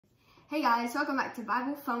Hey guys, welcome back to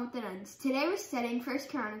Bible Fun with the Nuns. Today we're studying 1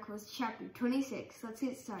 Chronicles chapter 26. Let's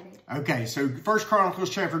get started. Okay, so 1 Chronicles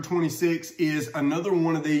chapter 26 is another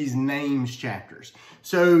one of these names chapters.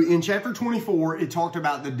 So in chapter 24, it talked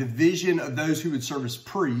about the division of those who would serve as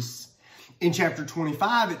priests. In chapter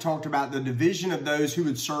 25, it talked about the division of those who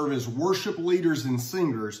would serve as worship leaders and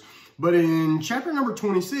singers. But in chapter number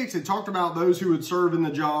 26, it talked about those who would serve in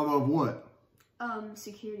the job of what?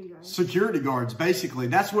 Security guards. Security guards, basically.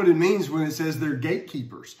 That's what it means when it says they're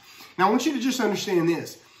gatekeepers. Now, I want you to just understand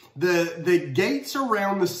this. The gates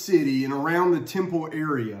around the city and around the temple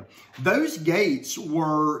area, those gates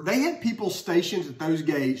they had people stationed at those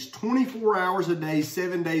gates 24 hours a day,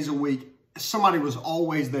 7 days a week. Somebody was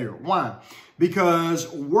always there. Why?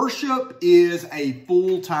 Because worship is a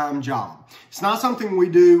full-time job. It's not something we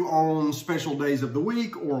do on special days of the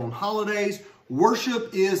week or on holidays.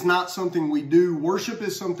 Worship is not something we do. Worship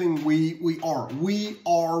is something we are. We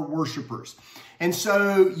are worshipers. And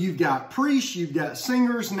so you've got priests, you've got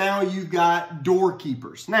singers, now you've got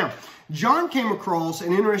doorkeepers. Now, John came across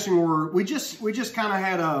an interesting word. We just kind of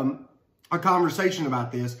had a conversation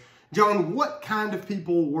about this. John, what kind of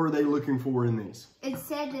people were they looking for in these? It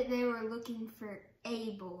said that they were looking for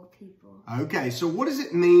able people. Okay, so what does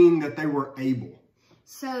it mean that they were able?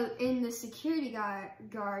 So in the security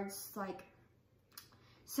guards,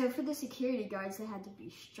 So for the security guards, they had to be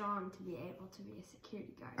strong to be able to be a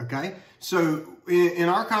security guard. Okay, so in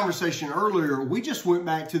our conversation earlier, we just went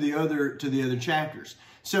back to the other chapters.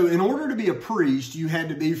 So in order to be a priest, you had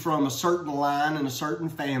to be from a certain line and a certain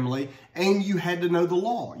family, and you had to know the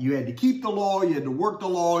law. You had to keep the law, you had to work the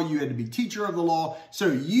law, you had to be teacher of the law.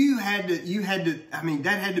 So that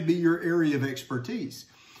had to be your area of expertise.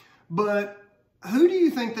 But who do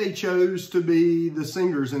you think they chose to be the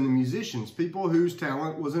singers and the musicians? People whose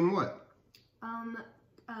talent was in what?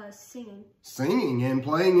 Singing. Singing and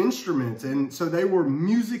playing instruments. And so they were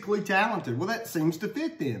musically talented. Well, that seems to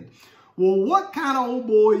fit them. Well, what kind of old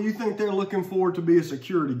boy you think they're looking for to be a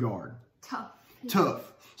security guard? Tough. Tough.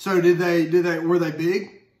 So were they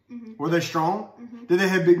big? Mm-hmm. Were they strong? Mm-hmm. Did they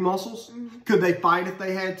have big muscles? Mm-hmm. Could they fight if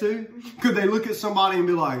they had to? Mm-hmm. Could they look at somebody and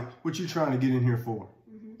be like, what you trying to get in here for?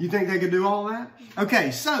 You think they could do all that?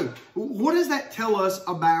 Okay, so what does that tell us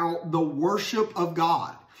about the worship of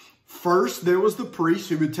God? First, there was the priest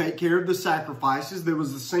who would take care of the sacrifices. There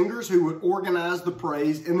was the singers who would organize the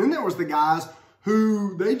praise. And then there was the guys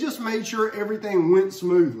who they just made sure everything went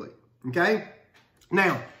smoothly. Okay?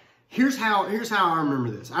 Now, here's how I remember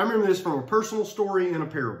this. I remember this from a personal story and a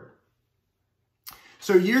parable.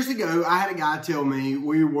 So years ago, I had a guy tell me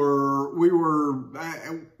we'd gone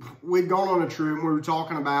on a trip and we were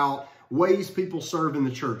talking about ways people serve in the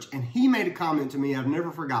church. And he made a comment to me I've never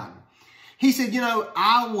forgotten. He said,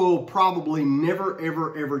 I will probably never,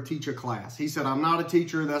 ever, ever teach a class. He said, I'm not a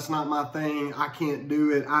teacher. That's not my thing. I can't do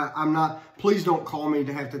it. Please don't call me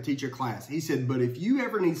to have to teach a class. He said, but if you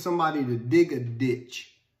ever need somebody to dig a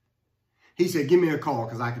ditch, he said, give me a call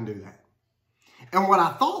because I can do that. And what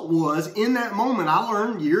I thought was, in that moment, I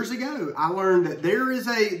learned years ago, that there is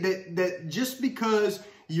that just because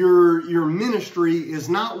your ministry is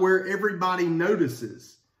not where everybody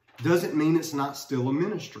notices, doesn't mean it's not still a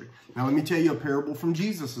ministry. Now, let me tell you a parable from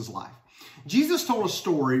Jesus' life. Jesus told a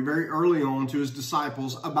story very early on to his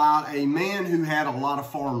disciples about a man who had a lot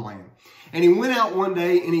of farmland. And he went out one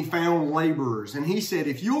day and he found laborers. And he said,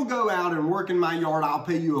 if you'll go out and work in my yard, I'll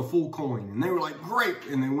pay you a full coin. And they were like, great.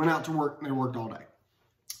 And they went out to work and they worked all day.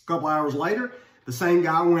 A couple hours later, the same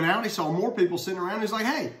guy went out. He saw more people sitting around. He's like,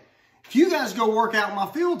 hey, if you guys go work out in my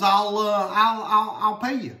fields, I'll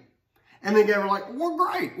pay you. And the guy were like, well,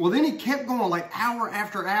 great. Well, then he kept going like hour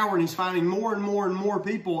after hour and he's finding more and more and more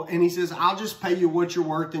people. And he says, I'll just pay you what you're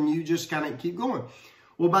worth and you just kind of keep going.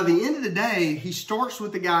 Well, by the end of the day, he starts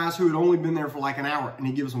with the guys who had only been there for like an hour and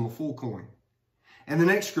he gives them a full coin. And the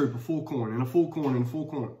next group, a full coin and a full coin and a full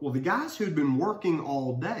coin. Well, the guys who'd been working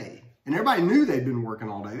all day, and everybody knew they'd been working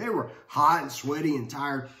all day. They were hot and sweaty and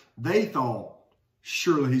tired. They thought,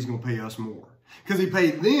 surely he's going to pay us more. Because he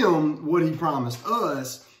paid them what he promised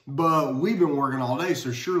us, but we've been working all day,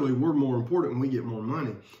 so surely we're more important and we get more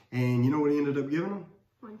money. And you know what he ended up giving them?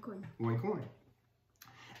 One coin. One coin.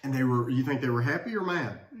 And you think they were happy or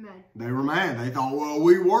mad? Mad. They were mad. They thought, well,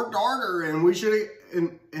 we worked harder and we should have.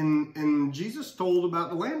 And Jesus told about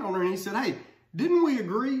the landowner and he said, hey, didn't we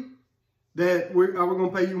agree that we're going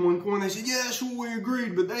to pay you one coin? They said, yeah, sure, we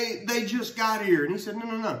agreed, but they just got here. And he said,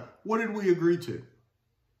 no. What did we agree to?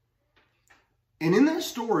 And in that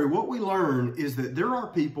story, what we learn is that there are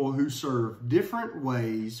people who serve different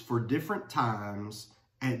ways for different times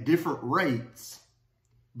at different rates,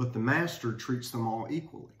 but the master treats them all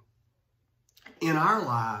equally. In our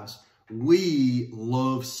lives, we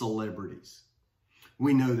love celebrities.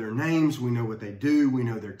 We know their names. We know what they do. We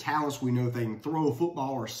know their talents. We know if they can throw a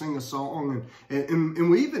football or sing a song. And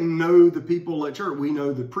we even know the people at church. We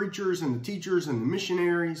know the preachers and the teachers and the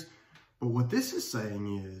missionaries. But what this is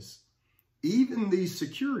saying is, even these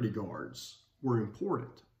security guards were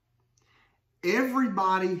important.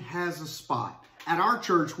 Everybody has a spot. At our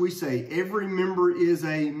church, we say every member is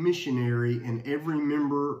a missionary and every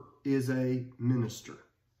member is a minister.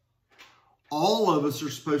 All of us are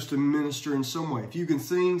supposed to minister in some way. If you can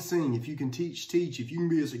sing, sing. If you can teach, teach. If you can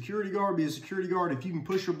be a security guard, be a security guard. If you can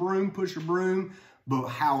push a broom, push a broom. But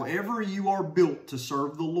however you are built to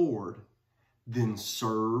serve the Lord, then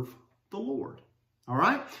serve the Lord. All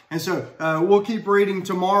right? And so we'll keep reading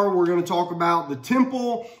tomorrow. We're going to talk about the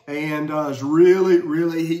temple, and it's really,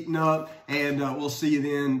 really heating up. And we'll see you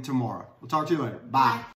then tomorrow. We'll talk to you later. Bye.